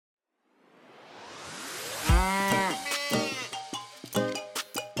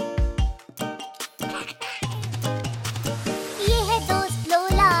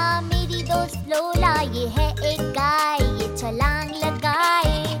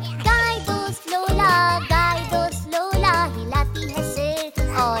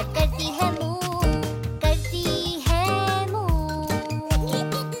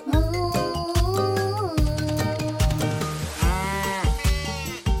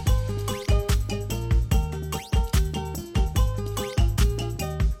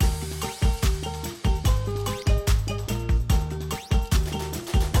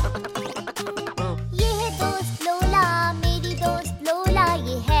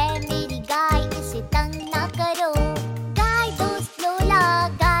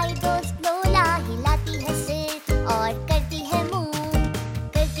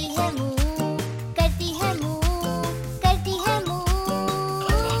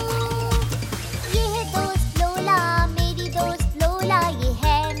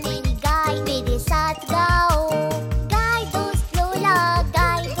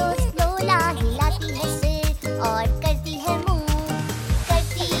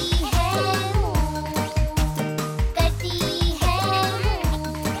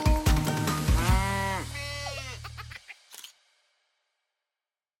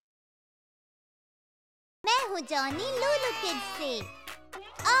हूँ Johnny Lulu kids से।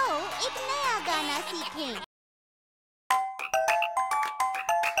 आओ एक नया गाना सीखें।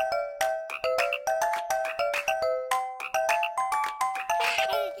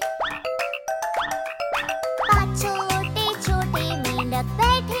 पाँच छोटे छोटे मेंढक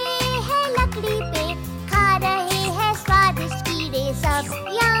बैठे हैं लकड़ी पे, खा रहे हैं स्वादिष्ट कीड़े सब,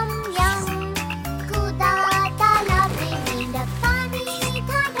 यम यम। कूदा तालाब में मेंढक, पानी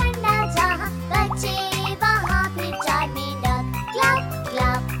था ठंडा जहाँ, बचे वहाँ फिर चार मेंढक, क्लब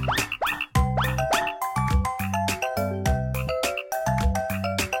क्लब।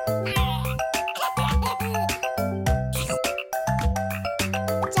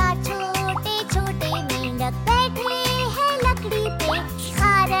 चार छोटे छोटे मेंढक बैठे हैं लकड़ी पे,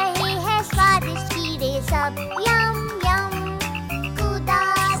 खा रहे हैं स्वादिष्ट कीड़े सब, यम यम। कूदा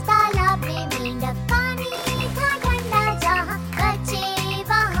तालाब में मेंढक, पानी था ठंडा जहाँ, बचे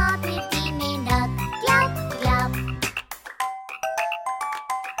वहाँ फिर तीन मेंढक, क्लब क्लब।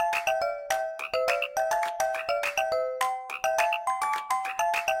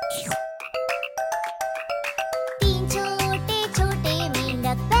 तीन छोटे छोटे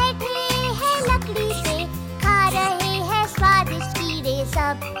मेंढक बैठे हैं लकड़ी पे, खा रहे हैं स्वादिष्ट कीड़े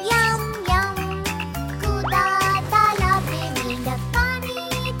सब, यम यम। कूदा तालाब में मेंढक, पानी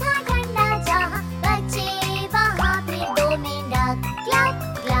था ठंडा जहाँ, बचे वहाँ फिर दो मेंढक, क्लब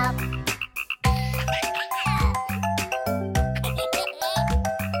क्लब।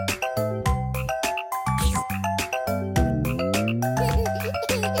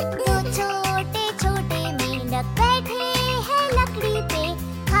 दो छोटे छोटे मेंढक बैठे हैं लकड़ी पे,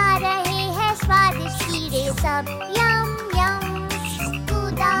 खा रहे हैं स्वादिष्ट कीड़े सब, यम यम।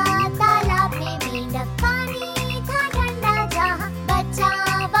 कूदा तालाब में मेंढक, पानी था ठंडा जहाँ, बचा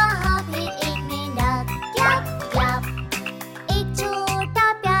वहाँ फिर एक मेंढक, क्लब क्लब। एक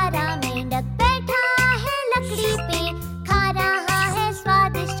छोटा प्यारा मेंढक बैठा है लकड़ी पे, खा रहा है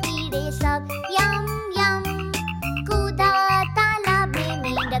स्वादिष्ट कीड़े सब, यम यम। कूदा तालाब में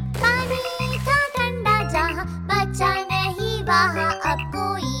मेंढक, पानी था ठंडा जहाँ, बचा नहीं वहाँ अब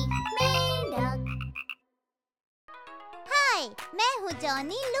कोई मेंढक। हाय, मैं हूँ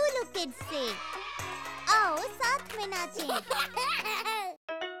जॉनी लूलू किड्स से। आओ साथ में नाचें।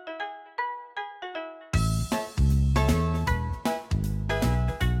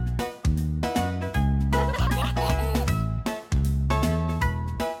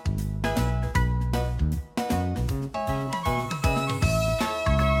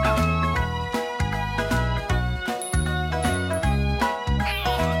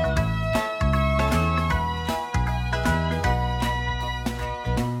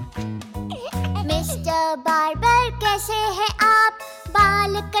 मिस्टर बार्बर कैसे हैं आप,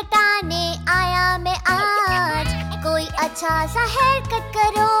 बाल कटाने आया मैं आज। कोई अच्छा सा हेयर कट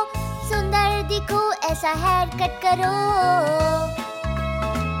करो, सुंदर दिखो ऐसा हेयर कट करो।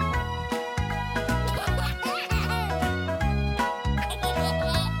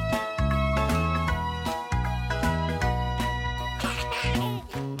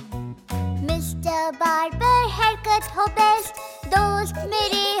 मिस्टर बार्बर हेयर कट हो बेस्ट, दोस्त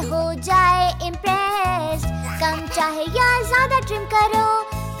मेरे हो जाए इम्प्रेस। कम चाहे या ज्यादा ट्रिम करो,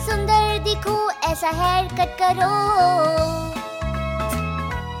 सुंदर दिखो ऐसा हेयर कट करो।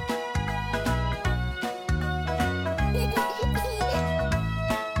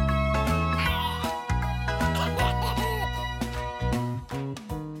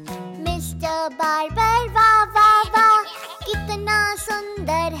 मिस्टर बार्बर वाह वाह वाह, कितना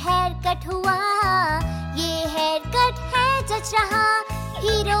सुंदर हेयर कट हुआ। ये हेयर कट है जच रहा,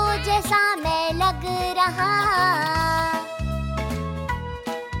 हीरो जैसा मैं लग रहा।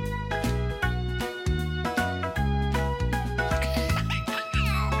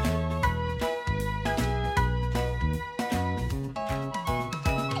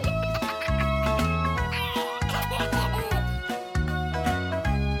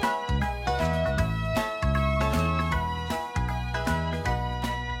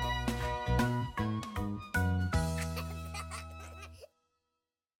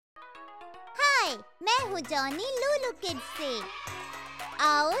 हाय, मैं हूँ जॉनी लूलू किड्स से।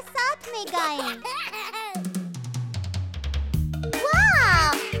 आओ साथ में गाएं।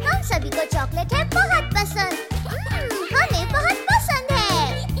 वाह, हम सभी को चॉकलेट है बहुत पसंद। हमें बहुत पसंद है।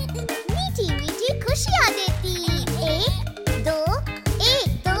 मीठी मीठी खुशियाँ देती। एक दो 3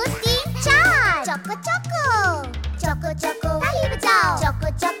 4 चोको चोको चोको चोको ताली बजाओ, चोको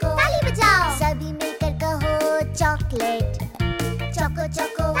चोको ताली बजाओ। सभी मिलकर कहो चॉकलेट, चोको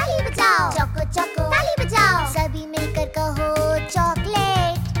चोको ताली बजाओ, चोको चोको ताली बजाओ। सभी मिलकर कहो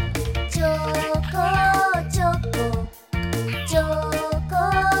chocolate, choco choco choco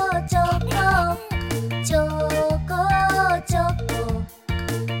choco choco.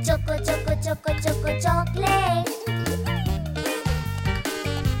 choco choco chocolate.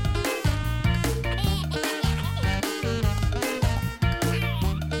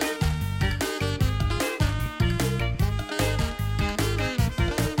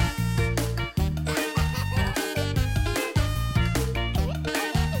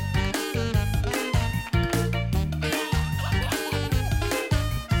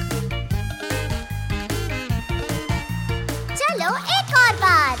 चलो एक और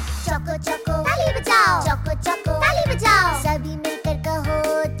बार। चोको चोको ताली बजाओ, चोको चोको ताली बजाओ, सभी मिलकर कहो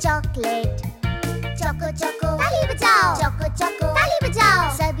चॉकलेट। चोको चोको ताली बजाओ, चोको चोको ताली बजाओ,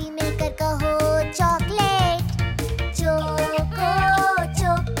 सभी मिलकर कहो chocolate. Choco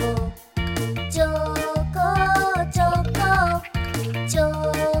choco choco choco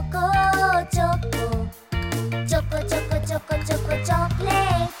choco choco choco choco choco choco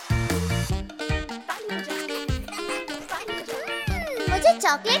chocolate. मुझे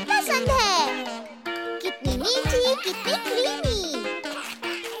चॉकलेट पसंद है। कितनी मीठी, कितनी क्रीमी,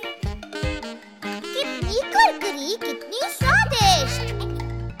 कितनी कुरकुरी, कितनी स्वादिष्ट।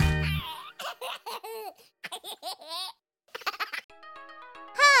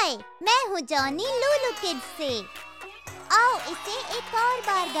 हाय, मैं हूँ जॉनी लूलू किड्स से। आओ इसे एक और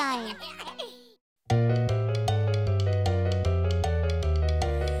बार गाएं।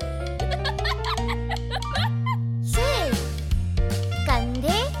 सिर,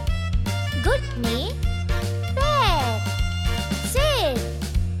 कंधे, घुटने, पैर। सिर,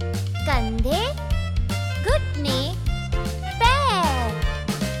 कंधे, घुटने, पैर।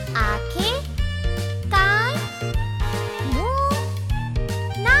 आँखें, कान, मुंह,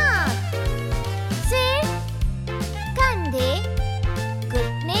 नाक। सिर, कंधे,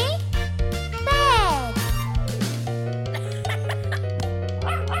 घुटने, पैर।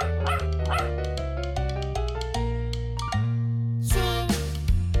 सिर,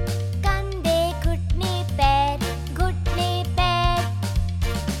 कंधे, घुटने, पैर, घुटने, पैर।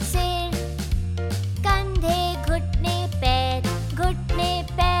 सिर, कंधे, घुटने, पैर, घुटने,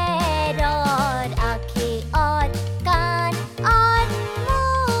 पैर। और आँखें और कान और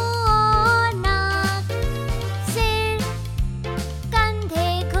मुंह और नाक। सिर, कंधे,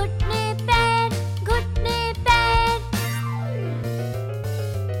 घुटने, पैर, घुटने, पैर।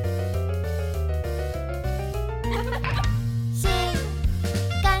 सिर,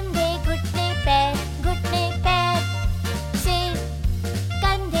 कंधे, घुटने, पैर, घुटने, पैर। सिर,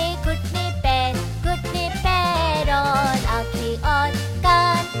 कंधे, घुटने, पैर, घुटने, पैर। और आँखें और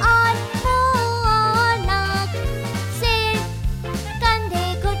कान और मुंह और नाक। सिर, कंधे,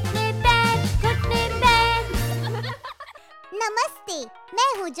 घुटने, पैर, घुटने, पैर। नमस्ते, मैं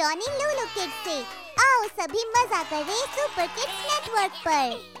हूँ जॉनी लूलू किड्स से। आओ सभी मजा करें सुपर किड्स नेटवर्क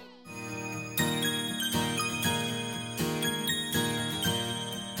पर।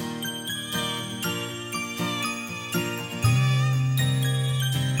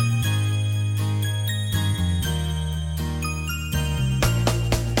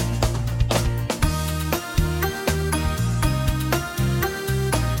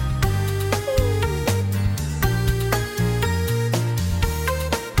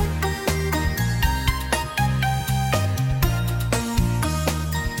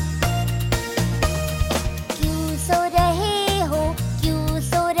 क्यों सो रहे हो, क्यों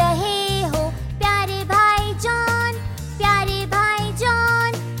सो रहे हो, प्यारे भाई जॉन, प्यारे भाई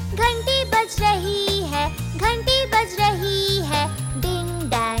जॉन। घंटी बज रही है, घंटी बज रही है, डिंग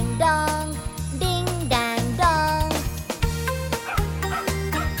डैंग डोंग, डिंग डैंग डोंग।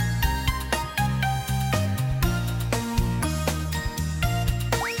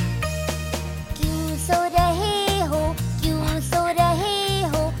 क्यों सो रहे हो, क्यों सो रहे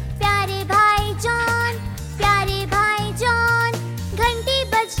हो, प्यारे भाई जॉन, प्यारे भाई जॉन। घंटी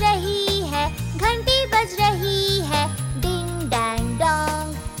बज रही है, घंटी बज रही है, डिंग डैंग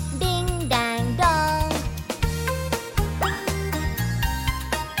डोंग, डिंग डैंग डोंग।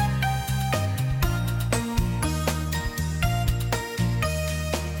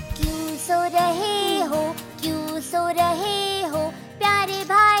 क्यों सो रहे हो, क्यों सो रहे हो, प्यारे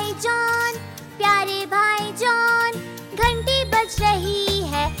भाई जॉन, प्यारे भाई जॉन। घंटी बज रही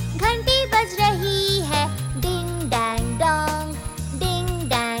है, घंटी बज रही है, डिंग डैंग डोंग, डिंग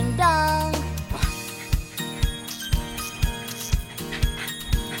डैंग डोंग।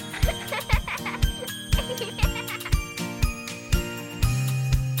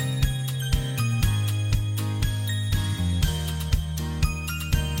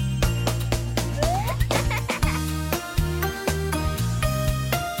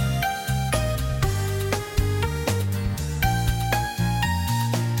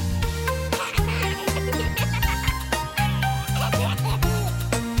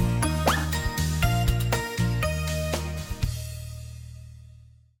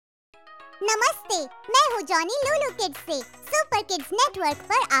 मैं हूँ जॉनी लूलू किड्स से। सुपर किड्स नेटवर्क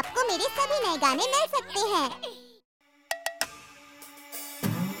पर आपको मेरे सभी नए गाने मिल सकते हैं।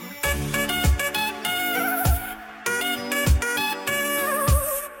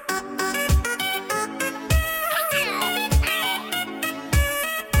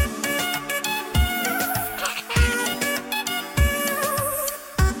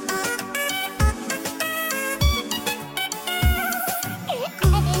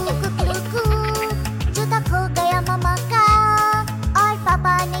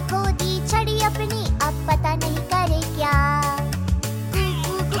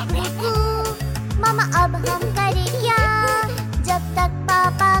 अब हम करें क्या? जब तक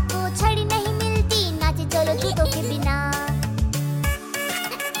पापा को छड़ी नहीं मिलती, नाचे चलो जूतों के बिना।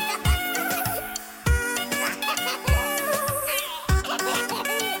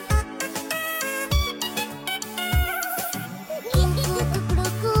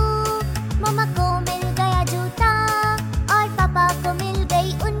 मम्मा को मिल गया जूता और पापा को मिल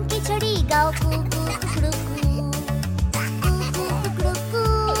गई उनकी छड़ी। गाओ कुकू कुकड़ू कू,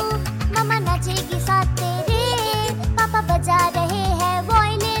 मम्मा नाचेगी साथ तेरे। पापा बजा रहे हैं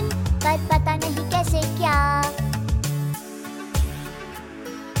वायलिन, पर पता नहीं कैसे क्या।